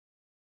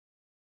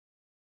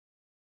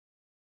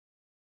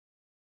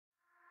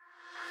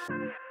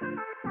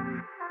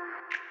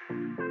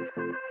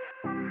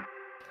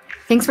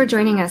Thanks for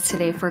joining us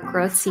today for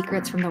Growth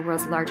Secrets from the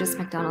world's largest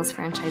McDonald's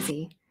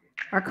franchisee.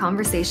 Our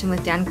conversation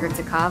with Dan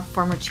Gertzikov,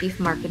 former Chief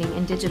Marketing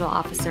and Digital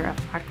Officer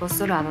of Arcos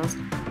Dorados,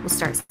 will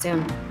start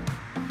soon.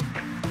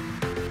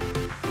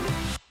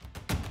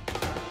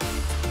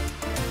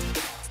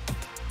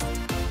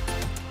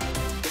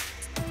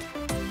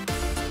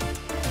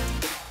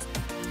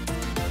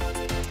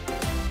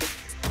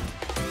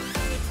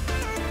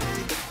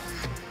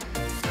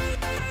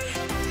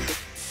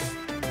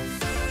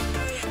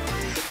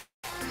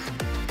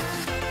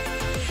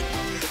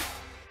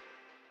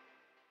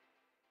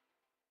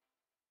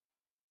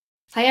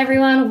 Hi,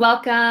 everyone.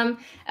 Welcome.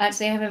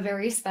 Today I have a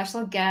very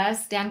special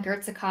guest, Dan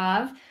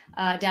Gertzikov.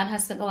 Dan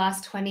has spent the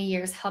last 20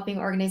 years helping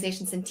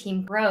organizations and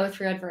teams grow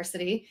through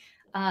adversity.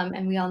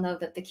 And we all know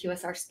that the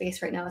QSR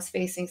space right now is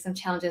facing some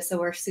challenges, so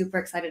we're super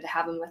excited to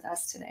have him with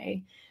us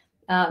today.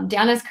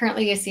 Dan is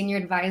currently a senior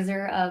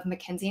advisor of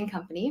McKinsey &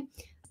 Company.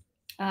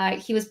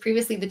 He was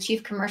previously the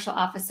Chief Commercial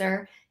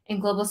Officer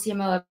and Global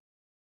CMO of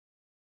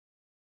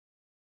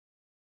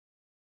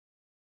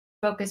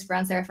Focus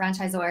Brands. They're a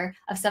franchisor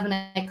of 7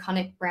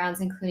 iconic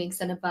brands, including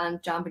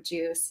Cinnabon, Jamba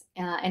Juice,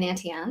 and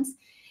Auntie Anne's.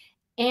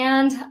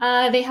 And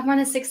they have more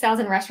than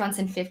 6,000 restaurants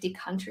in 50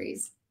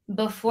 countries.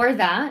 Before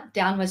that,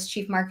 Dan was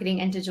Chief Marketing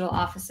and Digital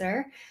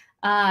Officer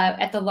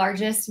at the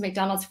largest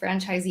McDonald's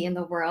franchisee in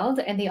the world,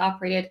 and they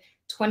operated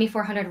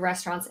 2,400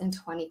 restaurants in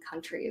 20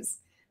 countries.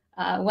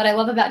 What I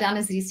love about Dan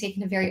is that he's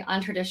taken a very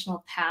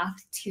untraditional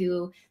path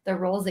to the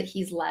roles that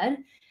he's led.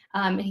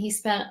 And he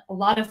spent a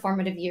lot of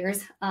formative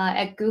years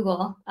at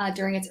Google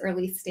during its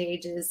early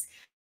stages.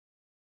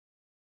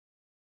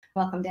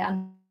 Welcome,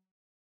 Dan.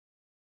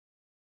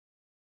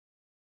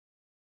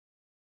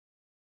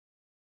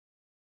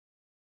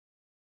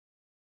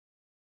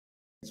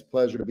 It's a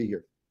pleasure to be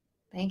here.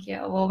 Thank you.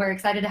 Well, we're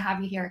excited to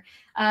have you here.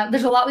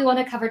 There's a lot we want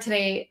to cover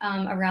today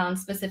around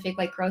specific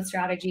growth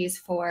strategies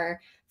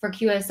for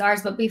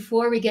QSRs. But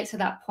before we get to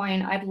that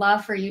point, I'd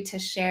love for you to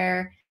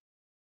share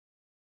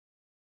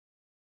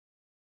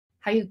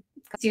how you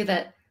do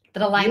that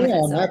align with it.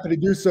 I'm happy to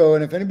do so.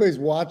 And if anybody's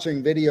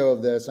watching video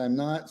of this, I'm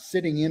not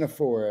sitting in a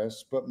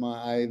forest, but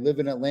I live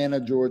in Atlanta,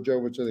 Georgia,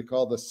 which they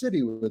call the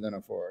city within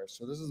a forest.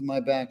 So this is my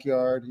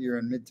backyard here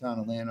in Midtown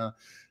Atlanta.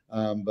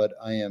 But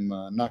I am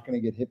not going to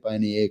get hit by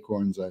any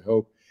acorns, I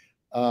hope.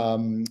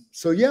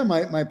 So yeah,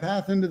 my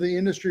path into the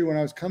industry, when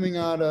I was coming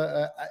out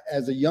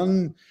as a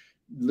young,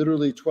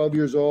 literally 12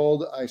 years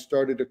old, I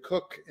started to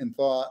cook and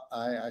thought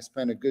I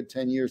spent a good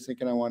 10 years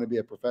thinking I want to be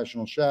a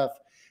professional chef.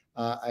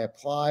 I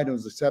applied and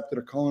was accepted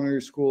to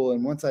culinary school.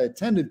 And once I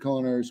attended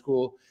culinary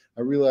school,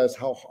 I realized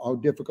how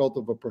difficult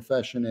of a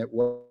profession it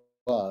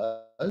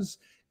was,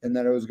 and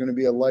that it was going to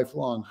be a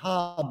lifelong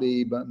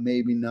hobby, but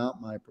maybe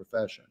not my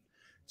profession.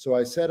 So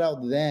I set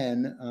out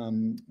then,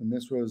 and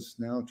this was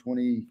now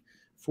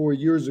 24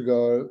 years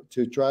ago,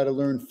 to try to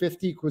learn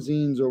 50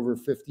 cuisines over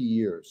 50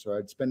 years. So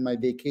I'd spend my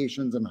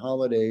vacations and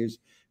holidays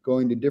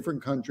going to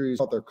different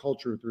countries, about their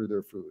culture through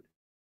their food.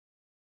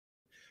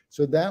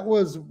 So that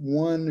was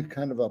one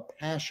kind of a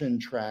passion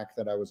track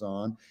that I was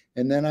on.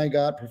 And then I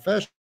got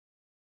professional.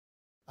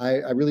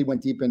 I really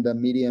went deep into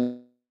media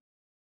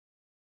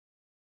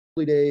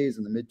early days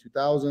in the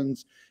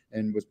mid-2000s,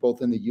 and was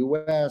both in the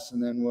US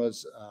and then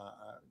was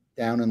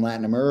down in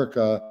Latin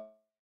America.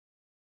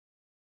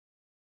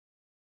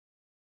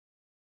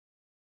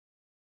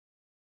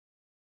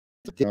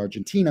 In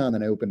Argentina, and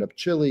then I opened up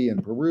Chile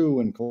and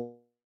Peru and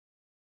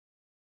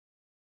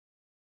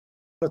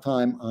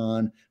time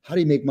on how do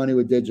you make money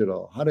with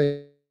digital, how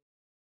do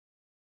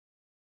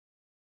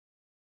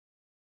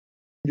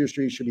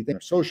industry should be thinking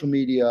social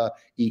media,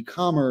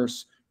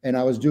 e-commerce, and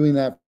I was doing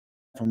that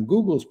from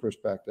Google's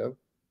perspective.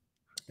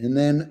 And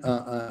then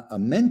a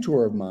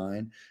mentor of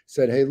mine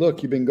said, hey,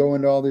 look, you've been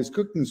going to all these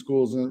cooking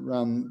schools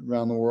around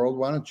the world.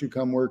 Why don't you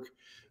come work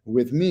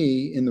with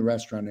me in the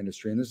restaurant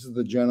industry? And this is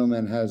the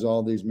gentleman who has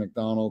all these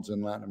McDonald's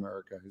in Latin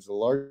America. He's the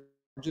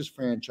largest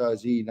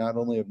franchisee, not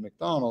only of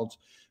McDonald's,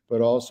 but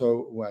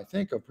also, I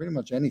think, of pretty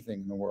much anything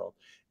in the world.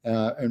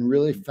 And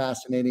really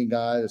fascinating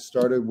guy that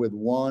started with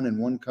one in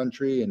one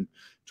country, and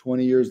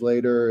 20 years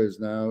later is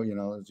now,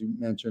 as you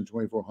mentioned,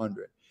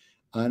 2,400.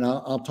 And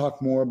I'll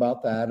talk more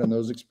about that and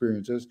those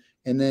experiences.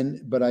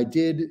 But I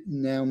did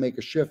now make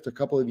a shift a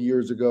couple of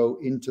years ago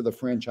into the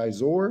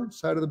franchisor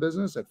side of the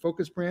business at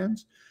Focus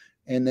Brands.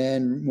 And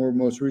then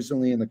most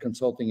recently in the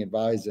consulting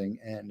advising,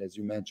 and as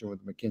you mentioned,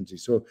 with McKinsey.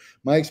 So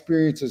my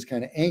experience is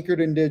kind of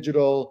anchored in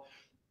digital.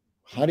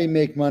 How do you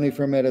make money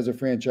from it as a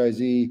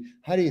franchisee?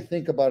 How do you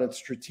think about it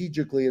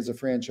strategically as a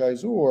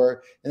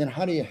franchisor? And then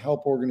how do you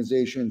help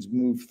organizations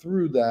move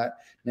through that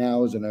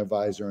now as an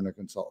advisor and a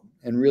consultant?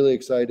 And really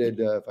excited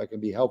if I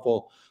can be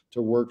helpful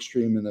to work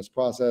stream in this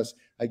process.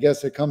 I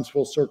guess it comes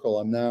full circle.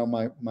 I'm now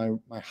my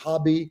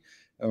hobby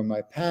or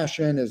my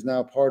passion is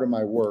now part of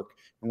my work.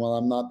 And while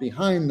I'm not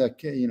behind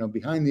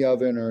the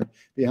oven or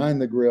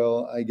behind the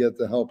grill, I get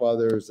to help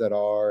others that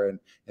are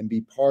and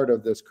be part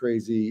of this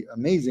crazy,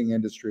 amazing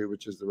industry,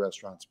 which is the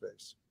restaurant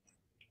space.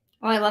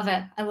 Oh, I love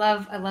it. I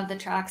love the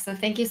track. So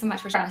thank you so much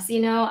for sharing us.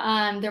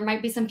 There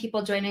might be some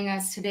people joining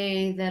us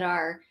today that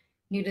are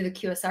new to the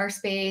QSR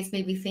space,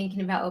 maybe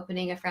thinking about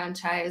opening a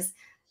franchise.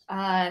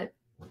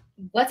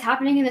 What's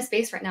happening in the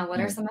space right now? What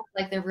are some of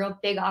like the real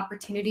big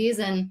opportunities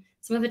and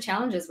some of the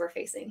challenges we're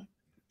facing?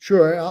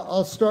 Sure.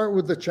 I'll start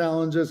with the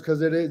challenges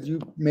because it is, you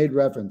made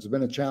reference. It's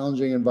been a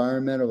challenging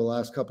environment over the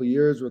last couple of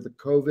years with the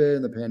COVID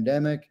and the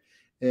pandemic,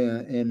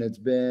 and it's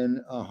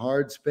been a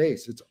hard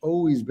space. It's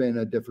always been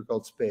a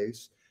difficult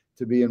space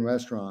to be in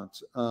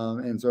restaurants.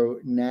 And so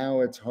now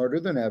it's harder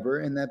than ever.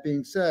 And that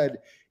being said,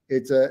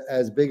 it's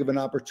as big of an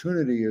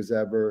opportunity as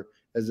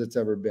it's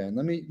ever been.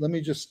 Let me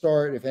just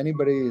start. If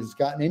anybody has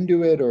gotten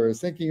into it or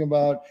is thinking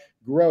about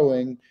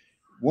growing,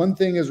 one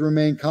thing has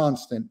remained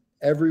constant.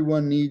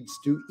 Everyone needs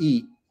to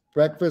eat.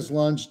 Breakfast,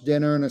 lunch,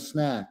 dinner, and a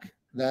snack.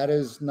 That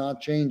is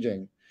not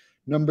changing.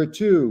 Number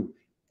two,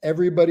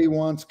 everybody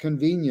wants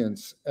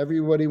convenience.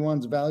 Everybody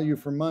wants value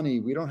for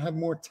money. We don't have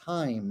more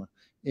time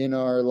in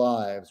our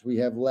lives. We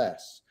have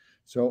less.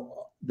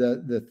 So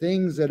the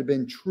things that have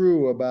been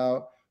true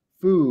about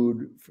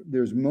food,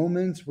 there's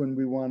moments when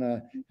we want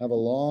to have a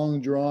long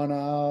drawn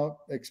out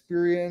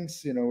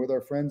experience, with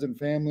our friends and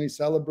family,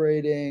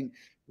 celebrating,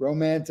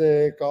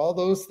 romantic, all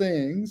those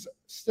things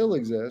still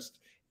exist.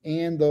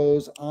 And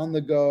those on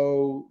the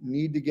go,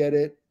 need to get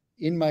it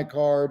in my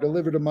car,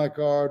 delivered to my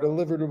car,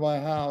 delivered to my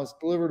house,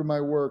 delivered to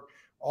my work.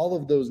 All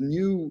of those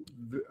new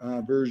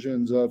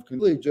versions of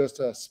completely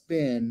just a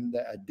spin,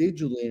 a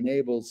digitally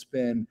enabled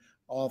spin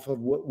off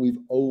of what we've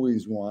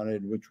always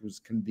wanted, which was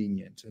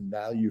convenience and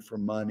value for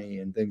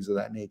money and things of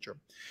that nature.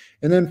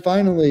 And then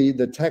finally,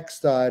 the tech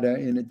side,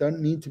 and it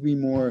doesn't need to be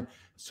more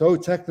so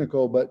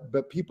technical,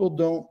 but people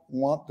don't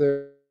want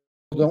to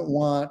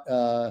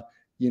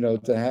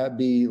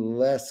be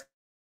less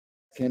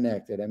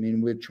connected. I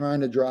mean, we're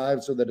trying to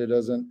drive so that it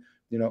doesn't,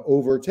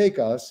 overtake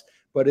us,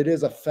 but it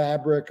is a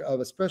fabric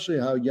of, especially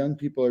how young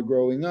people are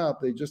growing up.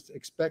 They just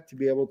expect to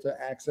be able to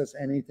access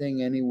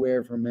anything,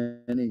 anywhere, from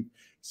any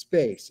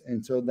space.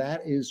 And so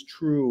that is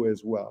true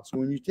as well. So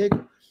when you take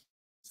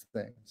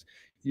things,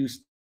 you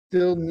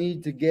still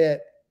need to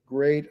get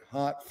great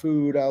hot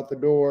food out the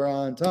door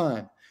on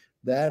time.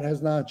 That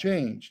has not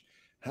changed.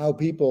 How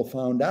people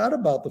found out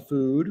about the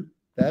food,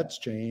 that's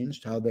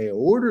changed. How they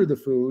order the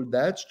food,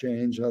 that's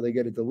changed. How they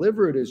get it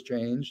delivered has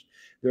changed.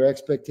 Their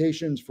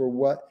expectations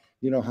for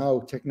how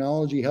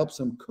technology helps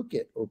them cook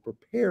it or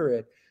prepare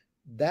it,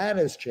 that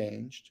has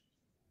changed.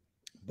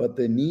 But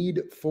the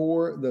need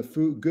for the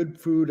good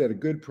food at a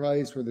good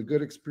price with a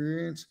good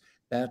experience,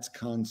 that's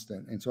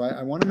constant. And so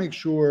I want to make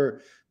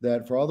sure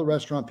that for all the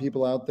restaurant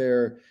people out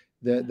there,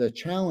 the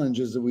challenge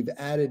is that we've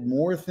added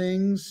more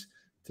things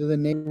to the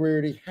name we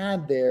already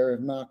had there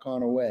have not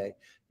gone away.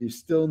 You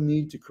still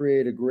need to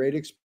create a great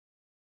experience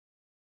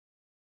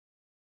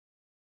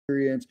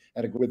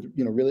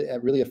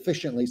really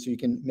efficiently, so you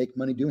can make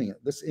money doing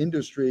it. This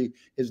industry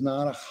is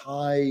not a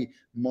high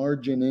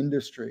margin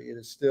industry. It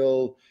is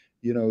still,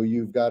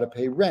 you've got to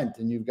pay rent,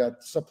 and you've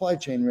got supply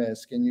chain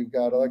risk, and you've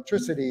got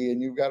electricity,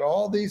 and you've got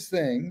all these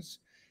things.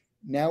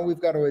 Now we've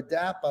got to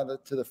adapt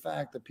to the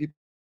fact that people,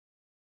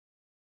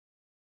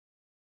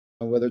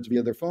 whether it's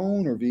via their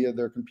phone or via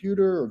their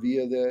computer or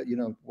via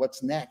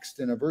what's next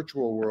in a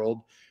virtual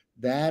world,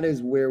 that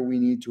is where we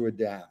need to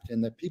adapt.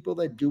 And the people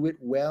that do it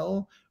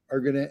well are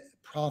going to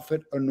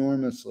profit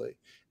enormously.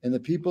 And the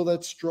people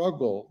that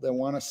struggle, that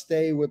want to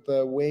stay with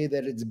the way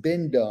that it's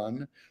been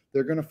done,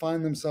 they're going to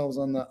find themselves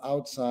on the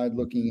outside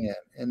looking in.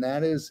 And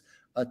that is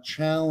a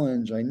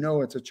challenge. I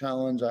know it's a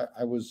challenge.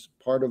 I was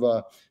part of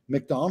a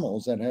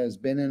McDonald's that has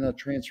been in a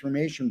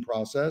transformation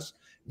process.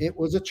 It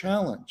was a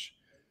challenge.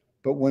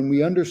 But when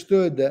we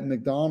understood that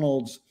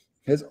McDonald's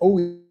has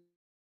always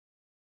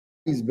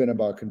been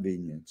about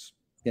convenience,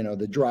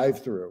 the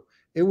drive-through,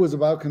 it was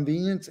about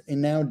convenience, and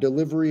now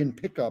delivery and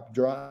pickup,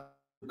 drive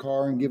your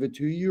car and give it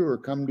to you, or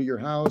come to your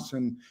house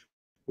and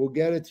we'll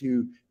get it to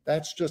you.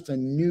 That's just a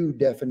new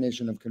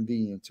definition of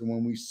convenience. And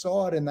when we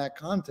saw it in that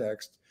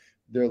context,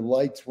 their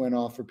lights went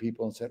off for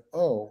people and said,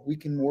 oh, we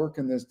can work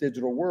in this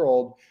digital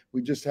world.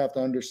 We just have to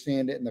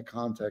understand it in the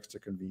context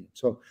of convenience.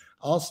 So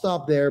I'll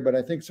stop there, but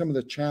I think some of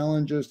the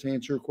challenges, to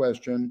answer your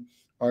question,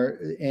 are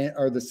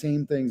the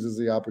same things as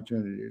the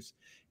opportunities.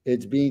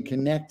 It's being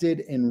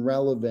connected and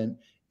relevant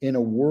in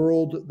a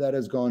world that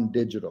has gone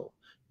digital.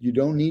 You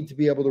don't need to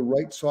be able to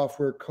write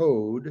software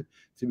code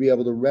to be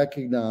able to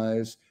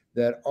recognize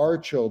that our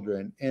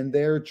children and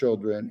their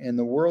children and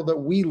the world that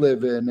we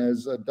live in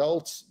as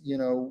adults,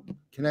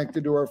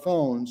 connected to our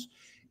phones,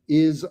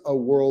 is a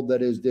world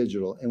that is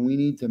digital. And we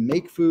need to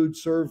make food,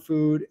 serve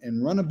food,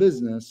 and run a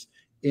business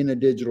in a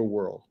digital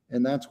world.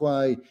 And that's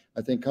why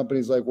I think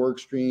companies like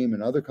WorkStream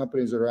and other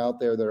companies that are out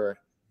there that are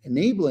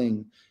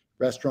enabling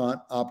restaurant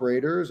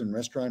operators and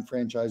restaurant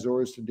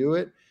franchisors to do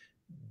it,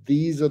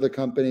 these are the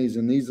companies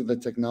and these are the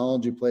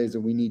technology plays that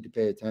we need to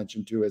pay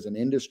attention to as an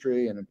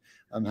industry. And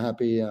I'm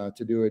happy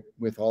to do it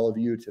with all of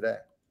you today.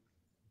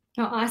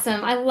 Oh,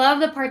 awesome. I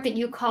love the part that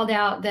you called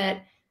out,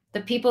 that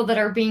the people that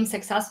are being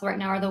successful right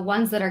now are the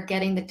ones that are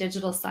getting the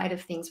digital side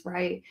of things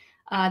right.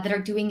 that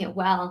are doing it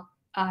well.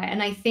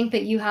 And I think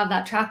that you have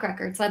that track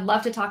record. So I'd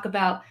love to talk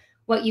about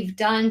what you've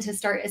done to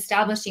start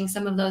establishing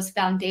some of those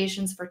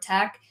foundations for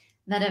tech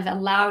that have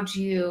allowed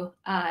you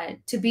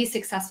to be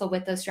successful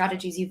with those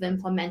strategies you've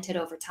implemented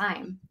over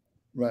time.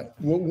 Right.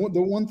 Well,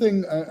 the one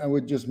thing I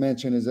would just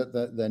mention is that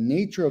the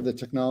nature of the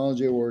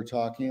technology we're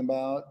talking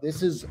about,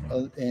 this is,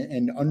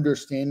 and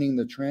understanding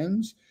the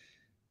trends,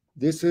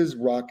 this is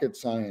rocket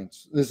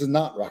science. This is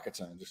not rocket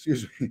science,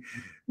 excuse me.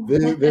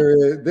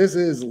 This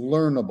is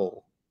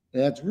learnable.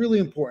 And that's really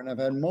important.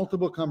 I've had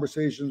multiple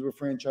conversations with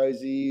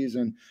franchisees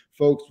and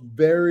folks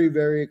very,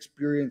 very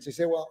experienced. They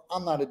say, well,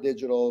 I'm not a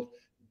digital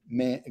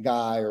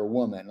guy or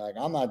woman. Like,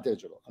 I'm not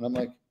digital. And I'm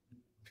like,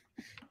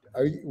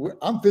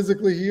 I'm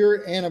physically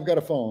here and I've got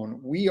a phone.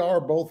 We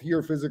are both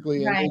here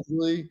physically and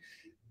digitally.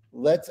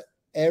 Let's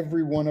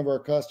every one of our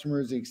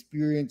customers, the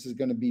experience is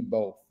going to be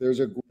both. There's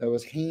a group that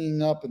was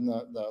hanging up in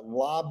the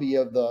lobby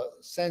of the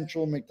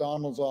central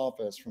McDonald's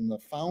office from the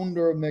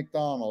founder of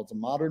McDonald's, a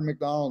modern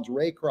McDonald's,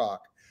 Ray Kroc,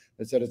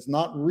 that said it's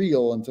not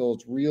real until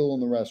it's real in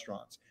the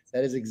restaurants.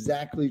 That is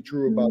exactly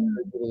true about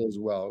digital as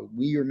well.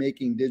 We are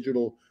making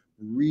digital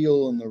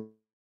real in the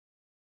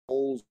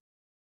bowls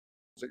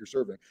that you're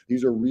serving.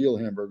 These are real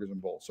hamburgers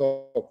and bowls.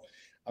 So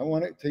I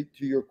want to take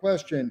to your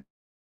question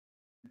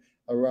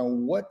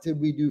around what did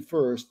we do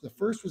first. The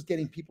first was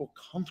getting people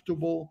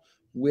comfortable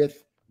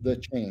with the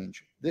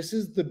change. This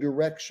is the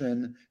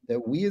direction that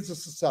we as a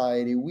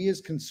society, we as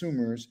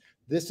consumers,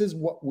 this is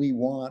what we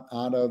want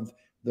out of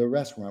the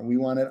restaurant. We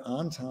want it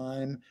on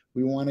time.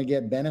 We want to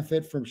get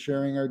benefit from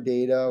sharing our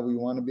data. We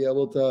want to be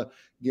able to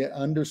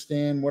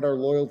understand what our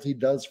loyalty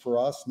does for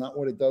us, not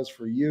what it does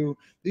for you.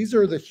 These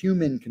are the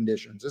human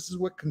conditions. This is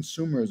what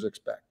consumers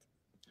expect.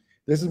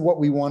 This is what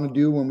we want to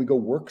do when we go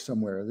work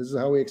somewhere. This is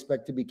how we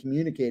expect to be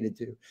communicated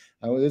to.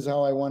 This is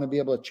how I want to be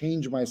able to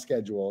change my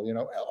schedule. You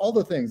know, all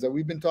the things that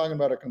we've been talking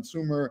about, a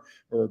consumer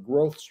or a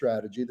growth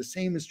strategy. The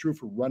same is true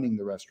for running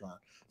the restaurant,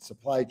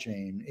 supply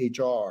chain,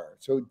 HR.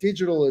 So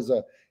digital is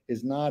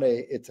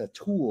it's a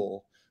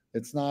tool.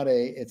 It's not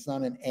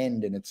an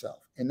end in itself.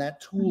 And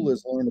that tool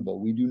is learnable.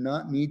 We do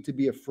not need to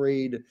be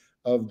afraid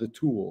of the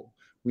tool.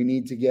 We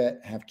need to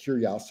have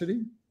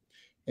curiosity.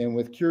 And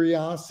with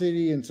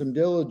curiosity and some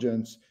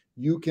diligence,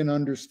 you can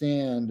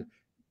understand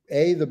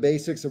A, the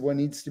basics of what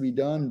needs to be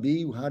done,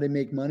 B, how to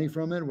make money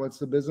from it, what's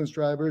the business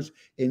drivers,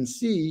 and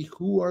C,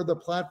 who are the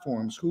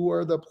platforms, who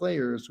are the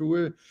players, who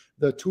are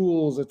the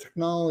tools, the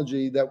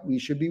technology that we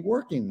should be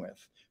working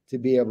with to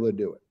be able to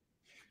do it.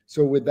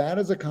 So with that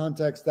as a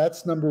context,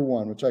 that's number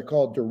one, which I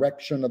call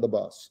direction of the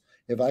bus.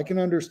 If I can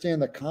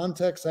understand the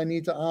context I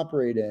need to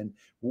operate in,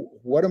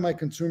 what do my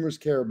consumers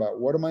care about?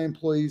 What do my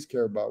employees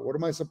care about? What do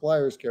my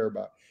suppliers care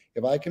about?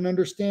 If I can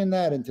understand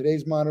that in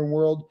today's modern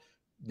world,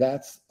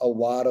 that's a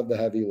lot of the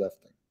heavy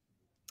lifting.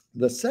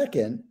 The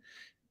second,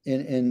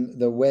 in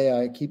the way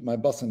I keep my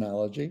bus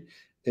analogy,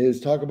 is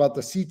talk about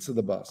the seats of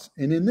the bus.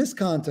 And in this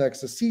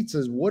context, the seats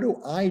is, what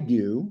do I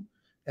do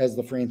as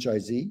the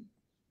franchisee?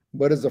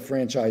 What does the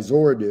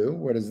franchisor do?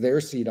 What is their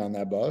seat on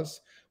that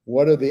bus?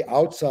 What are the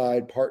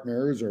outside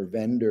partners or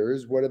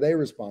vendors? What are they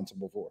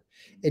responsible for?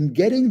 And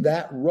getting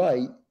that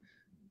right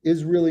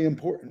is really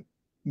important.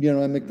 You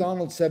know, at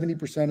McDonald's,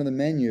 70% of the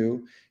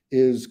menu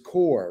is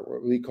core,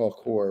 what we call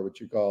core, what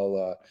you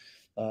call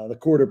the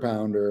quarter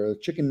pounder,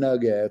 chicken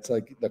nuggets,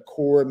 like the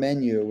core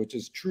menu, which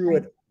is true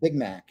at Big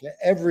Mac,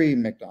 every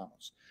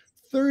McDonald's.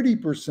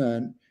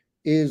 30%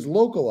 is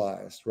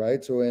localized,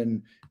 right? So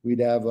we'd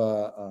have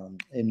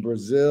in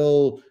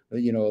Brazil,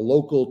 you know, a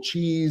local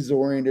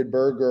cheese-oriented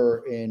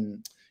burger.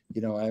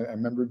 I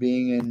remember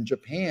being in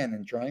Japan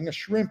and trying a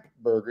shrimp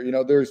burger. You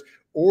know, there's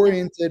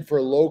oriented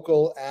for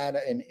local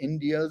in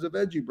India is a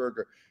veggie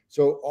burger.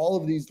 So all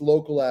of these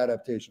local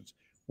adaptations.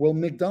 Well,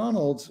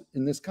 McDonald's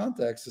in this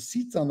context, the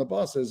seats on the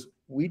bus is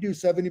we do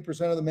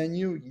 70% of the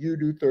menu, you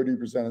do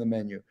 30% of the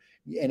menu,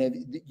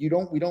 and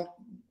we don't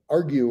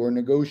argue or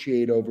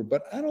negotiate over.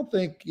 But I don't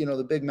think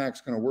the Big Mac's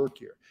going to work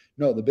here.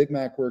 No, the Big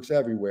Mac works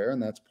everywhere,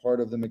 and that's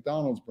part of the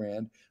McDonald's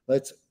brand.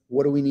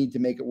 What do we need to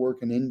make it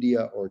work in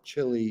India or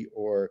Chile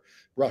or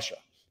Russia?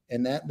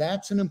 And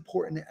that's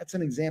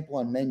an example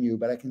on menu,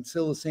 but I can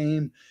still the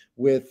same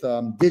with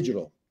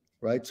digital,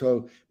 right?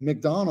 So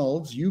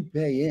McDonald's, you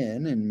pay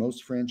in, and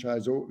most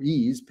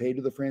franchisees pay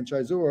to the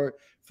franchisor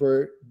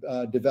for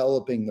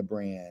developing the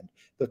brand,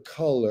 the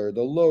color,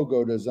 the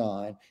logo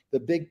design, the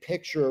big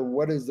picture.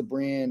 What is the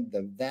brand,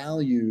 the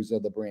values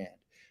of the brand?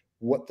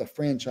 What the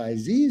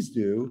franchisees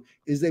do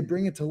is they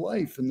bring it to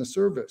life in the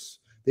service.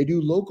 They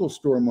do local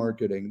store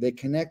marketing. They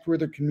connect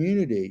with their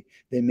community.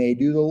 They may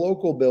do the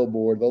local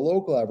billboard, the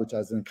local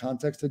advertising. In the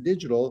context of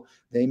digital,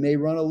 they may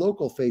run a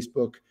local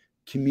Facebook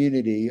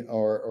community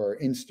or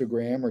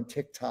Instagram or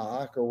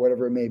TikTok or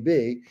whatever it may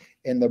be.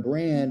 And the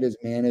brand is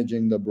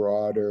managing the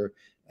broader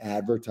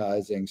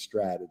advertising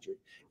strategy.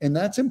 And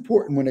that's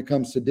important when it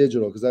comes to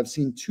digital, because I've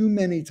seen too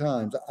many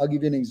times. I'll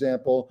give you an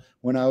example.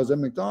 When I was at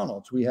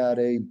McDonald's, we had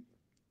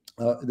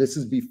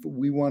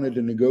we wanted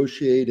to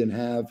negotiate and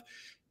have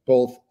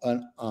both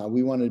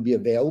we wanted to be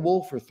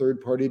available for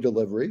third-party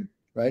delivery,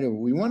 right?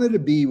 We wanted to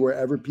be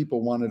wherever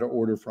people wanted to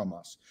order from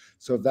us.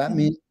 So if that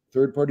means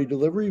third-party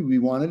delivery, we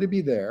wanted to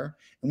be there.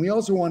 And we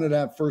also wanted to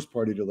have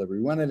first-party delivery.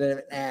 We wanted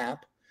an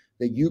app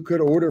that you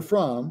could order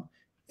from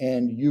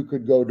and you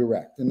could go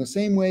direct. In the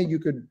same way you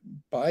could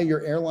buy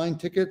your airline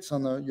tickets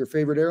on your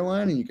favorite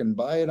airline and you can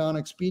buy it on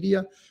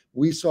Expedia.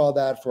 We saw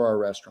that for our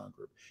restaurant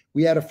group.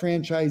 We had a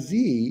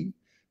franchisee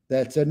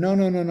that said, no,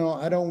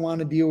 I don't want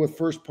to deal with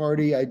first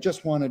party. I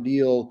just want to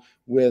deal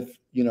with,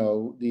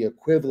 the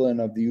equivalent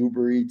of the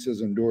Uber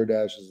Eatses and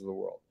DoorDashes of the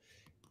world.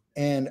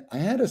 And I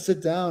had to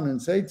sit down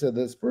and say to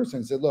this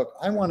person, said, look,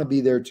 I want to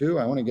be there too.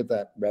 I want to get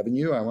that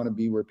revenue. I want to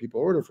be where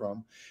people order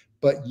from.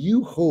 But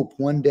you hope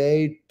one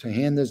day to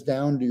hand this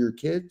down to your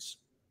kids,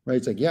 right?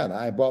 It's like, yeah,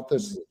 I bought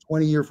this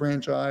 20-year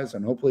franchise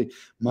and hopefully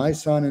my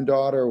son and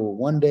daughter will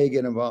one day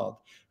get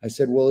involved. I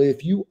said, well,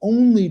 if you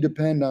only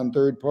depend on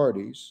third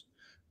parties,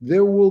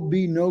 there will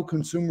be no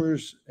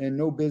consumers and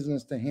no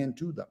business to hand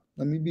to them.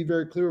 Let me be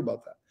very clear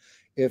about that.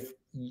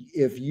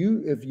 If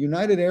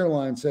United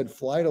Airlines said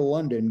fly to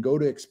London, go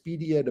to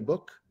Expedia to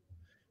book,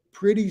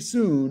 pretty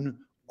soon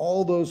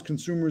all those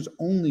consumers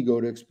only go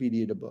to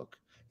Expedia to book.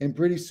 And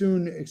pretty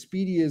soon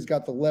Expedia's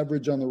got the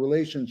leverage on the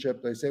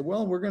relationship. They say,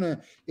 well, we're going to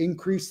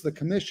increase the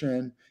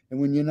commission. And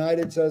when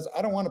United says,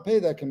 I don't want to pay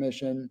that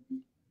commission,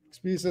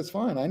 Expedia says,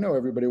 fine, I know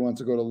everybody wants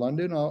to go to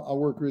London. I'll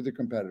work with the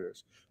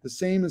competitors. The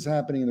same is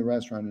happening in the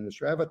restaurant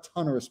industry. I have a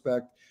ton of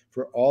respect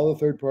for all the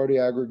third-party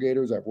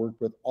aggregators. I've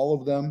worked with all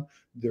of them.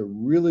 They're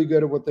really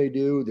good at what they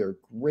do. They're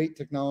great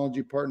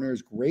technology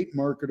partners, great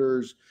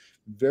marketers,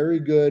 very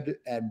good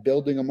at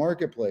building a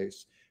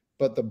marketplace.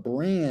 But the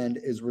brand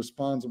is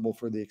responsible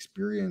for the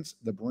experience.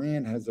 The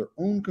brand has their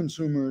own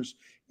consumers,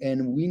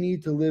 and we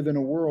need to live in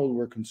a world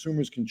where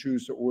consumers can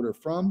choose to order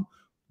from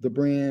the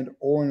brand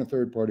or in a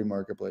third-party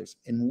marketplace.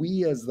 And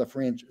we as the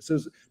franchise, so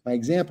my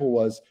example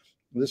was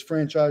this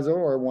franchisor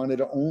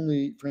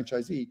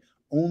franchisee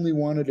only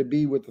wanted to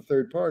be with the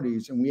third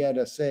parties. And we had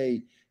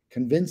to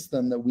convince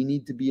them that we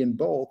need to be in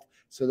both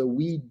so that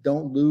we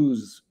don't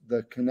lose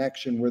the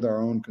connection with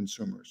our own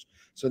consumers.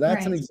 So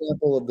that's an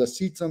example of the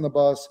seats on the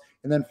bus.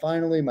 And then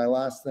finally, my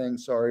last thing,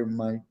 sorry,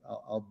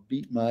 I'll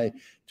beat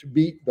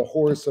the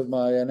horse of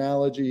my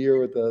analogy here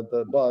with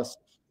the bus,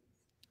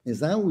 is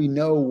that we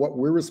know what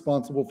we're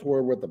responsible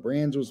for, what the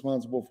brand's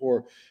responsible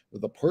for,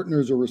 what the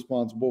partners are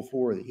responsible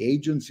for, the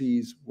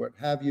agencies, what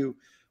have you.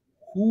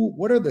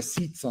 What are the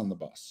seats on the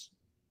bus?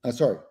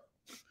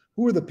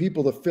 Who are the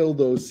people to fill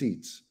those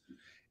seats?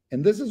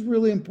 And this is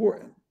really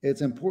important.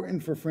 It's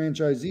important for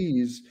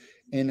franchisees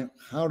and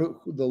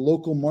the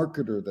local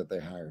marketer that they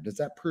hire. Does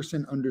that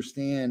person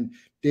understand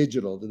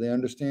digital? Do they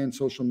understand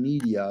social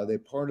media? Are they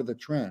part of the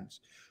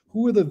trends?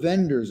 Who are the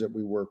vendors that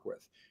we work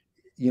with?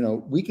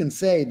 We can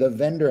say the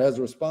vendor has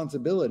a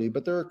responsibility,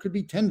 but there could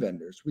be 10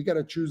 vendors. We got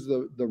to choose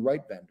the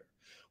right vendor.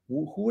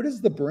 What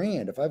is the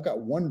brand? If I've got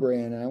one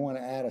brand and I want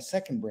to add a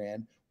second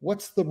brand,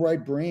 what's the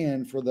right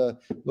brand for the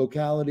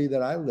locality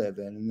that I live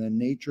in and the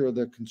nature of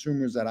the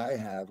consumers that I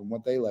have and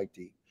what they like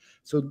to eat?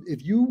 So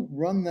if you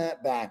run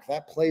that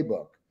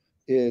playbook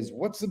is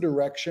what's the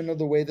direction of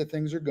the way that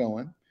things are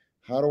going?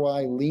 How do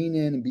I lean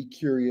in and be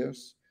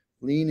curious,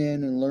 lean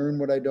in and learn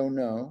what I don't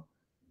know?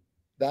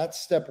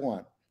 That's step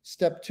one.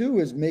 Step two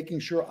is making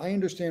sure I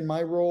understand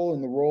my role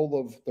and the role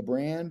of the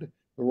brand,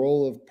 the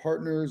role of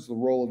partners, the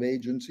role of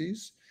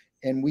agencies.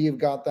 And we have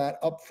got that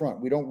up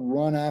front. We don't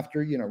run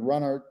after,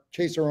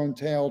 chase our own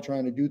tail,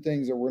 trying to do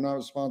things that we're not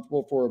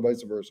responsible for, or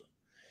vice versa.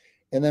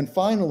 And then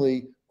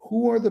finally,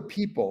 who are the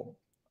people?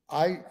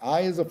 I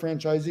as a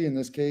franchisee in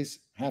this case,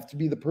 have to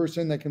be the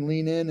person that can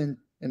lean in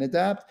and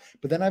adapt,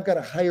 but then I've got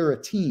to hire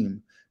a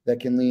team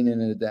that can lean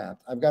in and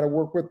adapt. I've got to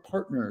work with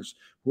partners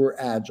who are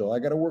agile. I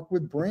got to work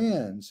with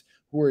brands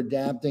who are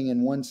adapting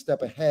and one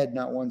step ahead,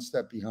 not one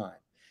step behind.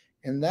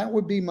 And that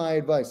would be my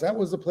advice. That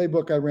was the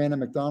playbook I ran at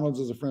McDonald's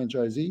as a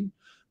franchisee.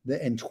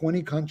 In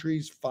 20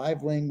 countries,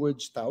 5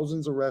 languages,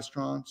 thousands of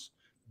restaurants,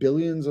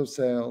 billions of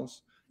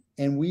sales.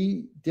 And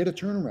we did a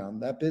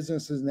turnaround. That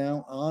business is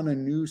now on a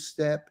new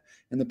step,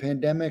 and the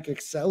pandemic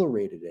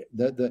accelerated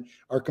it.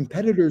 Our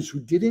competitors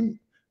who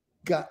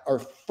are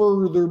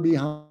further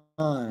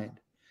behind.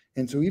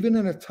 And so even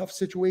in a tough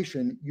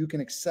situation, you can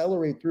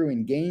accelerate through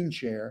and gain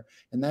share.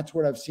 And that's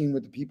what I've seen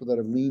with the people that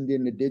have leaned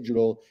into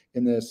digital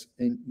in this.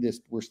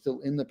 We're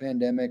still in the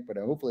pandemic, but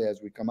hopefully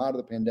as we come out of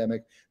the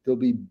pandemic, they'll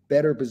be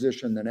better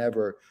positioned than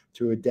ever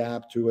to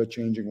adapt to a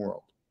changing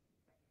world.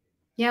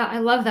 Yeah, I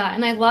love that.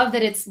 And I love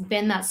that it's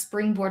been that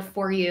springboard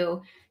for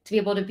you to be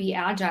able to be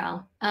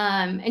agile.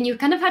 And you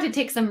kind of had to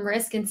take some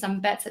risk and some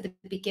bets at the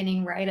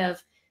beginning, right?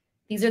 Of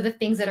these are the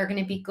things that are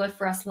going to be good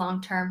for us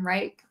long term,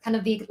 right? Kind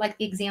of like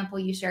the example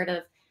you shared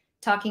of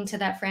talking to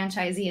that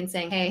franchisee and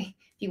saying, hey,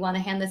 if you want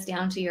to hand this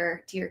down to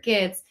your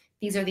kids,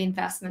 these are the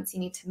investments you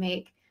need to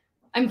make.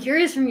 I'm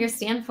curious from your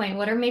standpoint,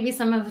 what are maybe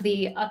some of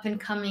the up and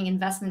coming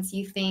investments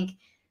you think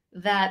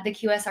that the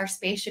QSR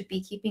space should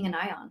be keeping an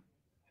eye on?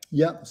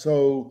 Yeah.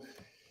 So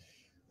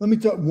let me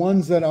talk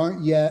ones that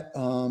aren't yet,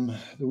 that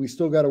we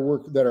still got to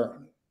work, that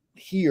are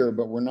here,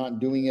 but we're not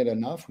doing it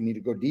enough. We need to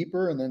go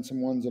deeper. And then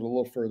some ones that are a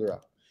little further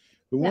up.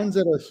 The Yeah. ones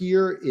that are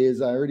here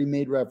is, I already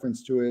made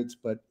reference to it,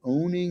 but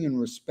owning and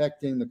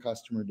respecting the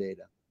customer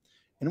data.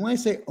 And when I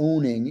say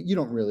owning, you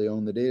don't really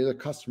own the data. The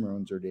customer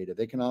owns their data.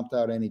 They can opt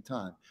out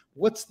anytime.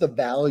 What's the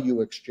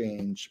value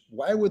exchange?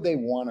 Why would they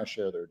want to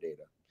share their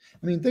data?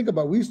 I mean, think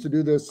about, we used to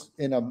do this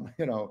in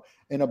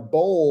a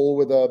bowl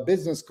with a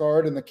business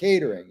card and the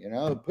catering,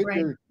 put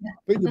Right.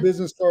 your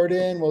business card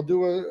in, we'll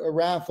do a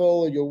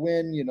raffle, you'll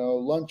win,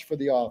 lunch for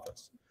the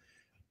office.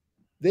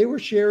 They were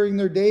sharing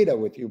their data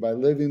with you by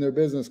living their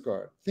business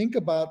card. Think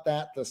about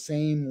that the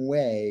same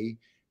way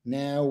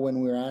now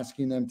when we're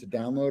asking them to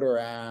download our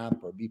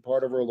app or be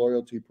part of our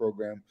loyalty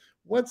program.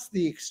 What's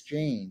the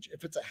exchange?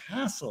 If it's a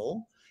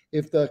hassle,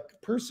 if the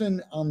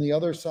person on the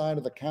other side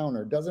of the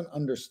counter doesn't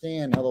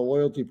understand how the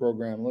loyalty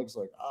program looks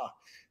like,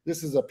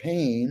 this is a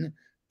pain,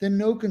 then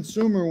no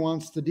consumer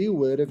wants to deal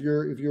with it if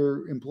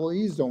your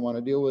employees don't want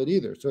to deal with it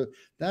either. So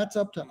that's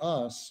up to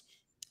us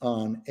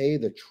on A,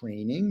 the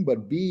training,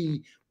 but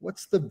B,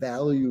 what's the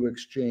value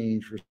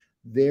exchange for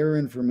their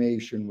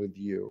information with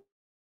you?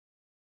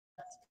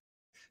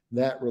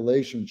 That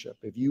relationship.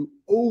 If you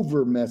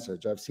over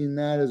message, I've seen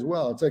that as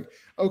well. It's like,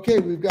 okay,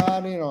 we've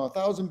got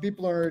 1,000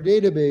 people in our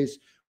database.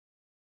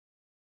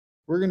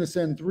 We're going to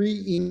send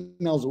 3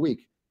 emails a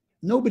week.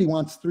 Nobody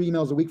wants 3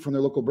 emails a week from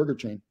their local burger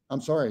chain.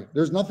 I'm sorry.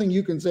 There's nothing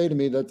you can say to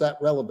me that's that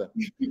relevant.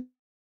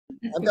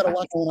 I've got a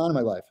lot going on in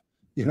my life.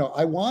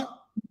 I want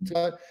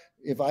to,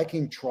 if I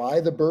can try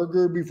the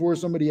burger before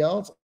somebody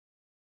else,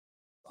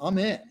 I'm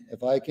in.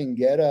 If I can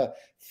get a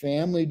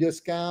family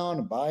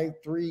discount, buy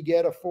 3,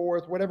 get a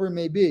 4th, whatever it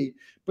may be.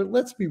 But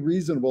let's be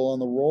reasonable on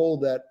the role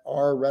that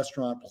our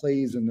restaurant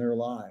plays in their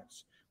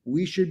lives.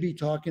 We should be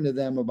talking to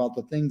them about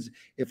the things.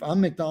 If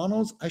I'm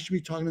McDonald's, I should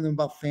be talking to them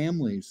about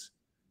families,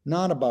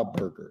 not about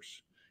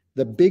burgers.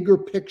 The bigger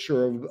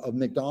picture of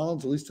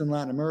McDonald's, at least in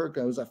Latin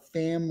America, is a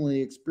family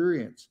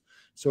experience.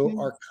 So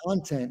our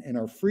content and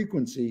our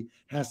frequency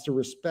has to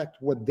respect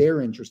what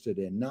they're interested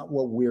in, not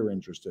what we're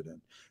interested in.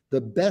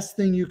 The best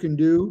thing you can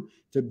do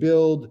to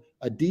build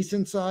a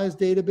decent sized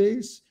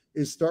database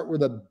is start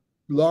with a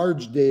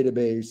large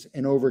database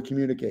and over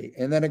communicate.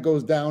 And then it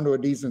goes down to a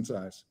decent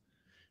size.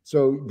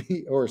 So,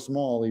 or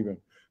small even.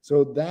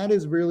 So that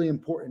is really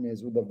important,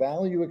 is with the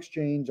value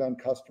exchange on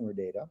customer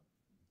data,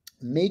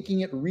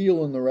 making it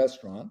real in the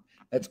restaurant.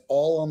 That's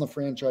all on the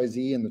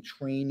franchisee and the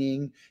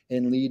training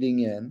and leading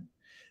in.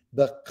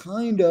 The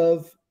kind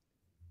of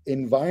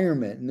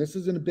environment, and this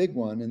isn't a big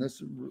one, and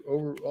this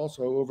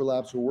also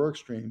overlaps with work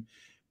stream,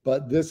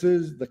 but this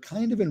is the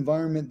kind of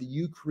environment that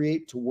you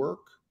create to work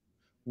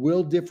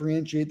will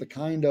differentiate the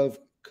kind of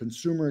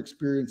consumer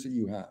experience that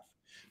you have.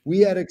 We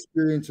had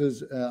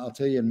experiences, I'll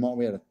tell you,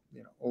 we had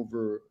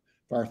over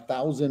our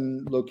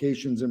 1,000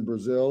 locations in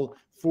Brazil,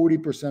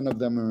 40% of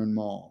them are in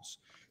malls.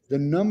 The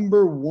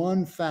number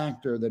one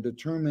factor that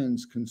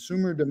determines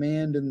consumer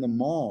demand in the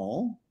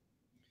mall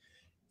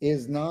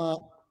is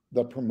not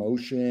the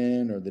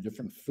promotion or the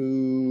different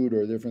food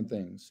or different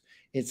things.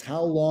 It's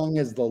how long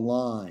is the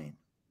line.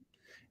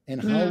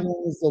 And how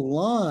long is the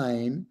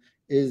line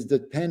is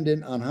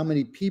dependent on how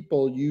many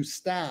people you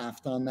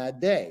staffed on that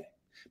day.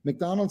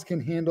 McDonald's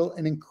can handle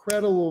an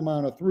incredible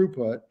amount of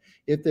throughput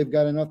if they've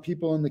got enough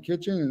people in the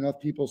kitchen and enough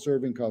people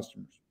serving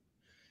customers.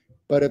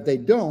 But if they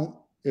don't,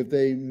 if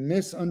they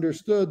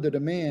misunderstood the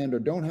demand or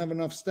don't have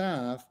enough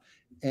staff,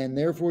 and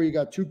therefore you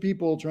got 2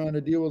 people trying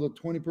to deal with a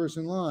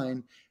 20-person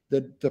line,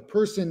 the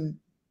person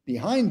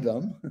behind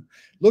them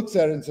looks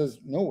at it and says,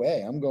 no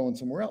way, I'm going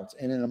somewhere else.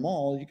 And in a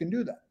mall, you can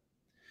do that.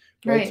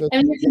 Right. So,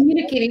 and you're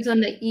communicating to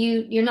them that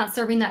you're not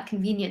serving that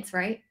convenience,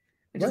 right?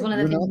 Which is one of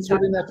the you're things not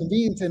serving that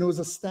convenience, and it was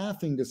a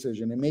staffing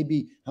decision. It may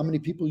be how many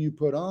people you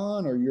put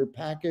on, or your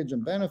package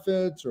and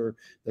benefits, or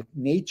the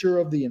nature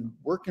of the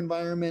work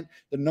environment.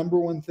 The number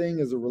one thing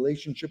is a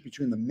relationship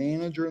between the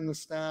manager and the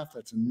staff.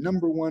 That's a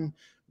number one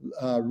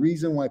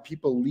reason why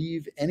people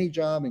leave any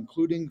job,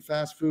 including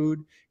fast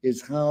food,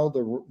 is how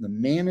the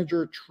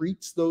manager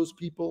treats those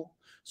people.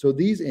 So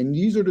these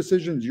are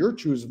decisions you're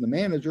choosing. The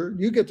manager,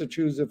 you get to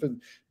choose if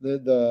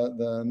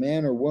the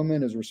man or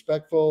woman is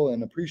respectful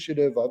and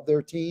appreciative of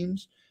their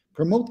teams.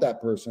 Promote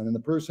that person, and the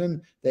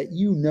person that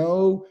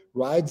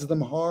rides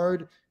them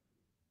hard,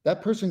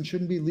 that person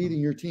shouldn't be leading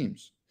your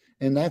teams,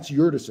 and that's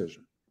your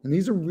decision. And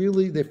these are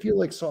really, they feel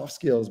like soft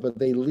skills, but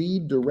they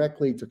lead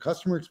directly to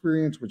customer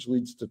experience, which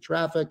leads to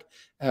traffic,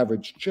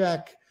 average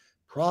check,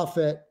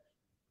 profit,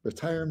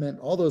 retirement,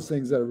 all those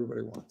things that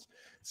everybody wants.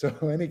 So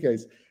in any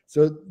case,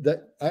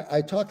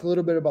 I talked a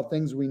little bit about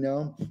things we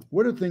know.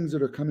 What are things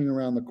that are coming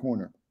around the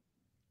corner?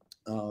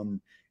 And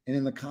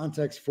in the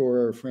context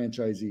for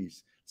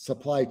franchisees,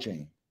 supply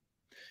chain,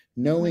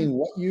 knowing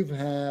what you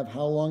have,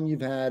 how long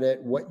you've had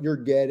it, what you're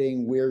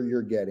getting, where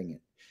you're getting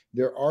it.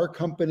 There are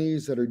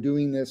companies that are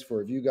doing this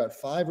for, if you got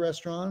 5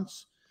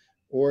 restaurants,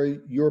 or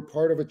you're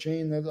part of a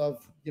chain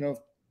of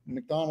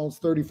McDonald's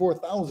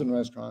 34,000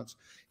 restaurants,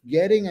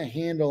 getting a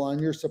handle on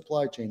your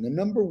supply chain. The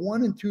number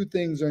 1 and 2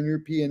 things on your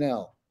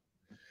P&L,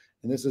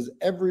 and this is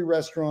every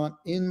restaurant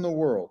in the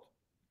world,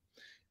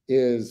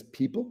 is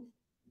people,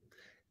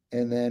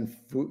 and then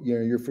food,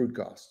 your food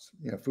costs,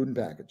 food and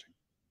packaging.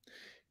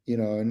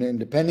 and then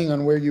depending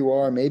on where you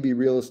are, maybe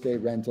real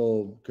estate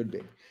rental could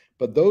be.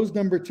 But those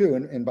number two,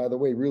 and by the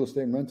way, real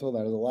estate and rental,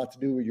 that has a lot to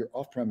do with your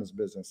off-premise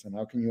business and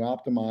how can you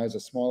optimize a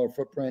smaller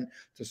footprint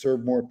to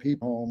serve more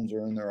people homes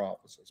or in their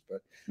offices.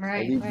 But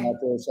I'll leave that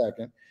for a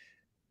second.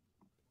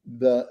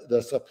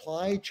 The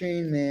supply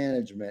chain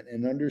management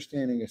and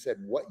understanding, I said,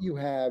 what you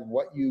have,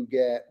 what you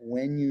get,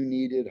 when you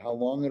need it, how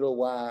long it'll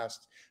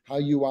last, how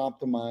you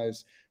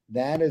optimize,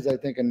 that is, I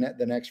think,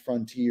 the next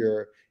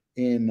frontier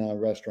in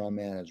restaurant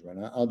management.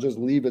 I'll just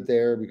leave it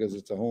there because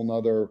it's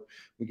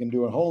we can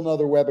do a whole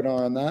nother webinar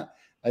on that.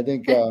 I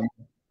think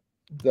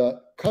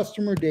the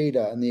customer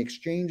data and the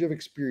exchange of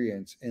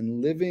experience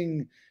and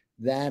living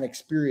that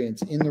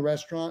experience in the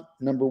restaurant,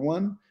 number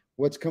one,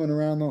 what's coming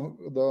around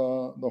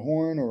the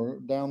horn or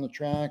down the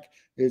track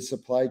is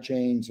supply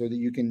chain so that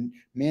you can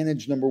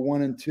manage number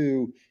one and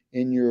two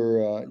in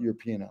your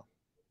P&L.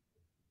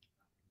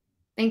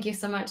 Thank you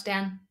so much,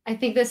 Dan. I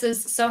think this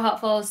is so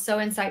helpful, so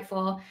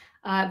insightful.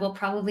 We'll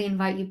probably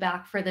invite you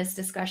back for this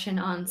discussion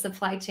on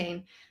supply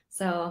chain.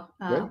 So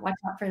watch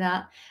out for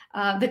that.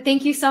 But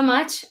thank you so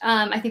much.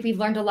 I think we've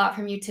learned a lot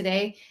from you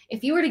today.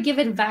 If you were to give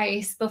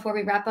advice before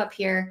we wrap up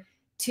here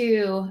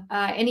to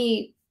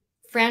any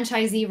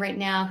franchisee right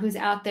now who's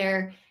out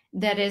there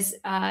that is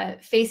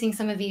facing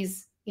some of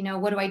these,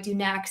 what do I do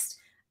next?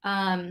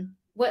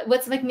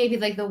 What's maybe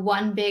the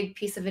one big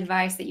piece of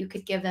advice that you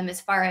could give them as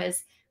far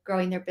as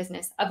growing their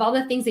business? Of all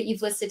the things that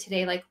you've listed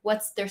today,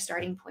 what's their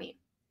starting point?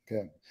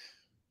 Okay.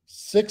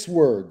 6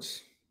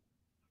 words.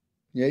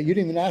 Yeah, you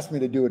didn't even ask me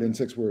to do it in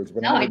 6 words,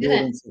 but no, I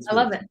didn't. I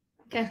love it.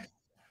 Okay.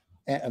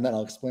 And then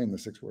I'll explain the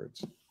 6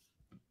 words.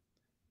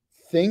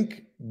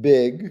 Think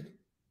big,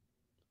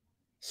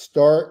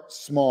 start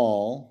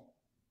small,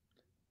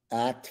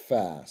 act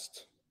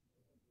fast.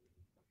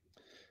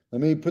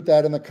 Let me put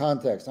that in the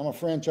context. I'm a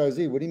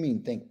franchisee. What do you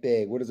mean think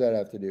big? What does that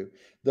have to do?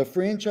 The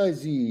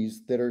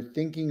franchisees that are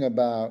thinking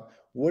about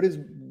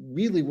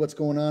what's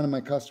going on in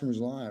my customers'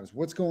 lives?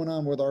 What's going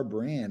on with our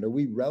brand? Are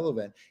we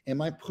relevant?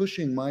 Am I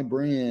pushing my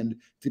brand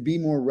to be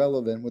more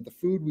relevant with the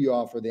food we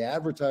offer, the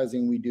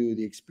advertising we do,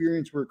 the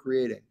experience we're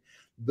creating?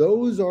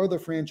 Those are the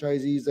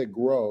franchisees that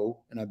grow.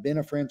 And I've been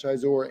a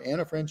franchisor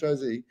and a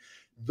franchisee.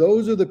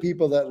 Those are the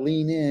people that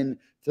lean in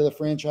to the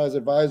Franchise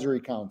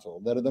Advisory Council,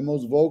 that are the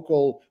most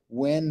vocal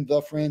when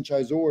the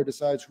franchisor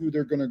decides who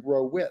they're going to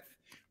grow with.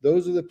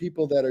 Those are the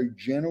people that are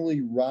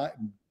generally right.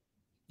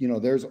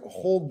 There's a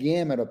whole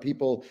gamut of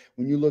people.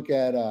 When you look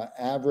at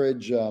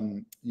average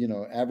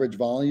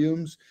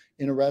volumes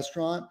in a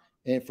restaurant,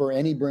 and for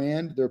any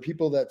brand, there are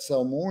people that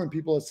sell more and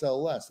people that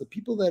sell less. The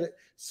people that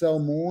sell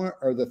more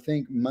are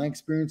my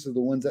experience are the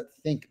ones that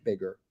think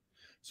bigger.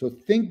 So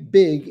think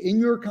big in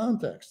your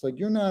context.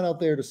 You're not out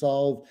there to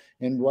solve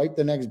and write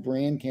the next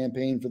brand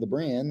campaign for the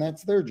brand.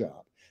 That's their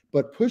job.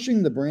 But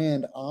pushing the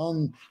brand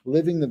on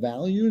living the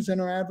values in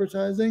our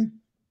advertising,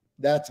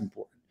 that's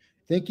important.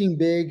 Thinking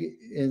big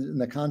in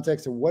the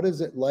context of what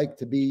is it like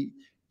to be,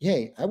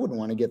 hey, I wouldn't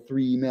want to get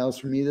 3 emails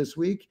from me this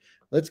week.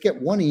 Let's get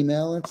 1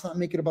 email. Let's not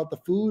make it about the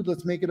food.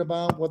 Let's make it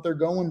about what they're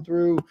going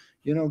through,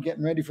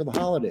 getting ready for the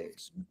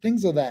holidays,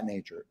 things of that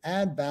nature.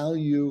 Add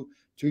value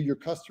to your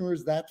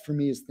customers. That for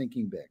me is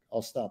thinking big.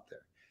 I'll stop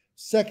there.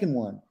 Second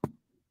one,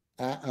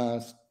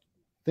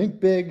 think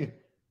big,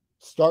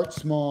 start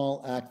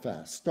small, act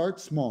fast. Start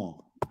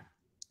small.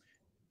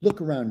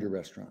 Look around your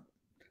restaurant.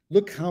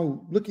 Look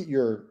at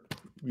your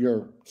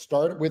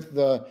start with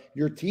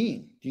your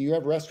team. Do you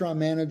have restaurant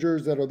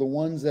managers that are the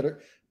ones that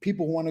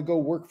people want to go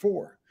work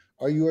for?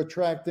 Are you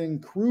attracting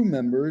crew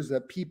members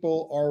that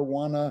people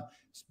want to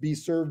be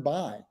served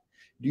by?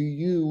 Do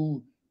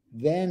you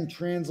then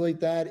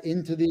translate that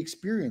into the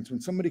experience? When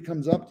somebody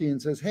comes up to you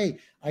and says, hey,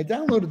 I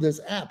downloaded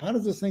this app. How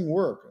does this thing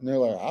work? And they're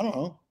like, I don't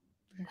know.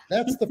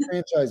 That's the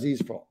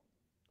franchisee's fault.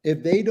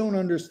 If they don't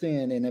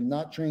understand and have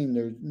not trained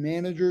their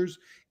managers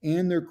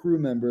and their crew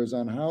members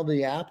on how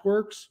the app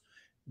works,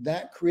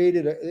 that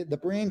the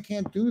brand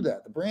can't do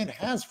that. The brand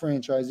has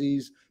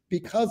franchisees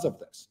because of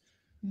this.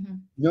 Mm-hmm.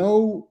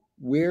 Know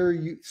where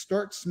you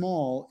start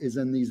small is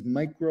in these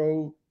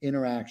micro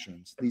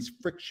interactions, these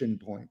friction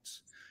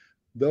points.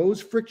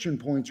 Those friction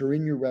points are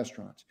in your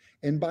restaurants.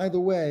 And by the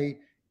way,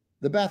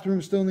 the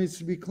bathroom still needs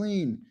to be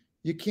clean.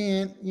 You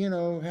can't,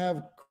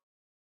 have.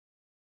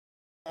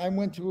 I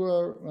went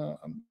to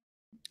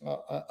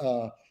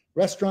a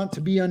restaurant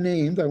to be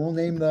unnamed. I won't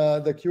name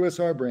the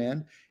QSR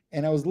brand.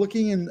 And I was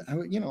looking and,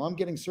 I'm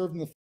getting served in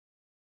the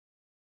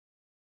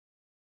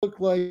looked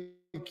like,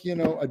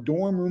 a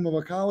dorm room of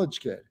a college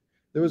kid.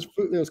 There was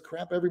food, there was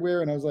crap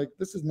everywhere. And I was like,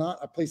 this is not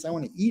a place I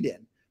want to eat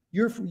in.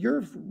 Your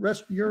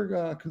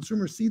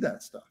consumers see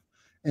that stuff.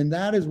 And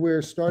that is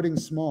where starting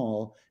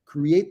small,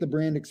 create the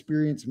brand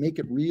experience, make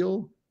it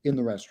real in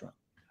the restaurant.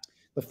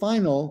 The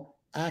final,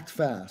 act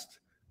fast.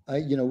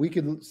 We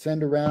could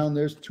send around,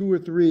 there's 2 or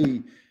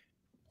 3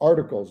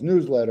 articles,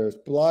 newsletters,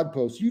 blog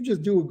posts. You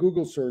just do a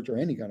Google search or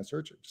any kind of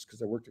search. Just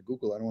because I worked at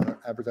Google, I don't want to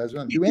advertise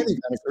on. Do any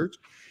kind of search.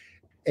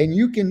 And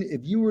you can,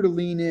 if you were to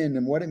lean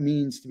in what it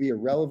means to be a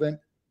relevant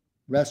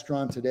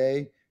restaurant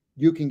today,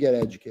 you can get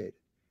educated.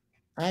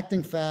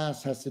 Acting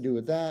fast has to do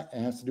with that.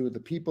 It has to do with the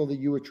people that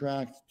you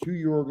attract to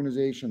your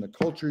organization, the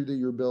culture that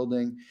you're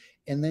building,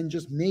 and then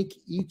just make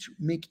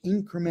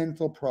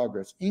incremental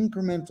progress.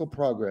 Incremental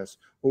progress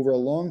over a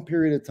long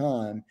period of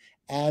time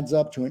adds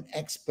up to an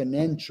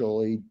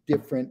exponentially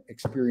different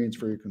experience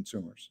for your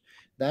consumers.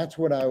 That's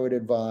what I would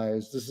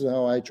advise. This is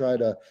how I try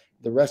to,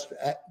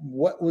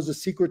 what was the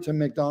secret to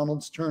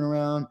McDonald's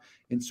turnaround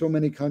in so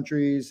many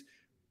countries?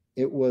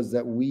 It was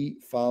that we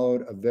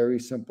followed a very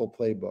simple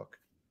playbook.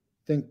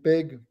 Think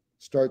big,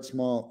 start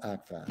small,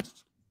 act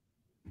fast.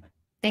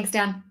 Thanks,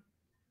 Dan.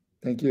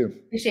 Thank you.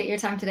 Appreciate your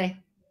time today.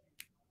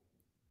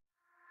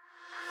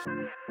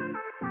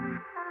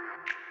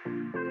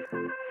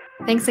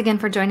 Thanks again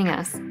for joining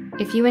us.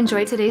 If you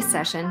enjoyed today's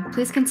session,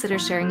 please consider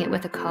sharing it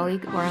with a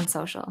colleague or on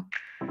social.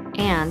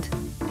 And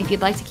if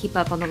you'd like to keep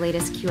up on the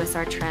latest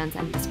QSR trends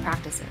and best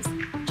practices,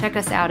 check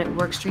us out at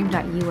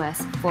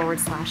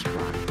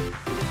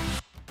workstream.us/blog.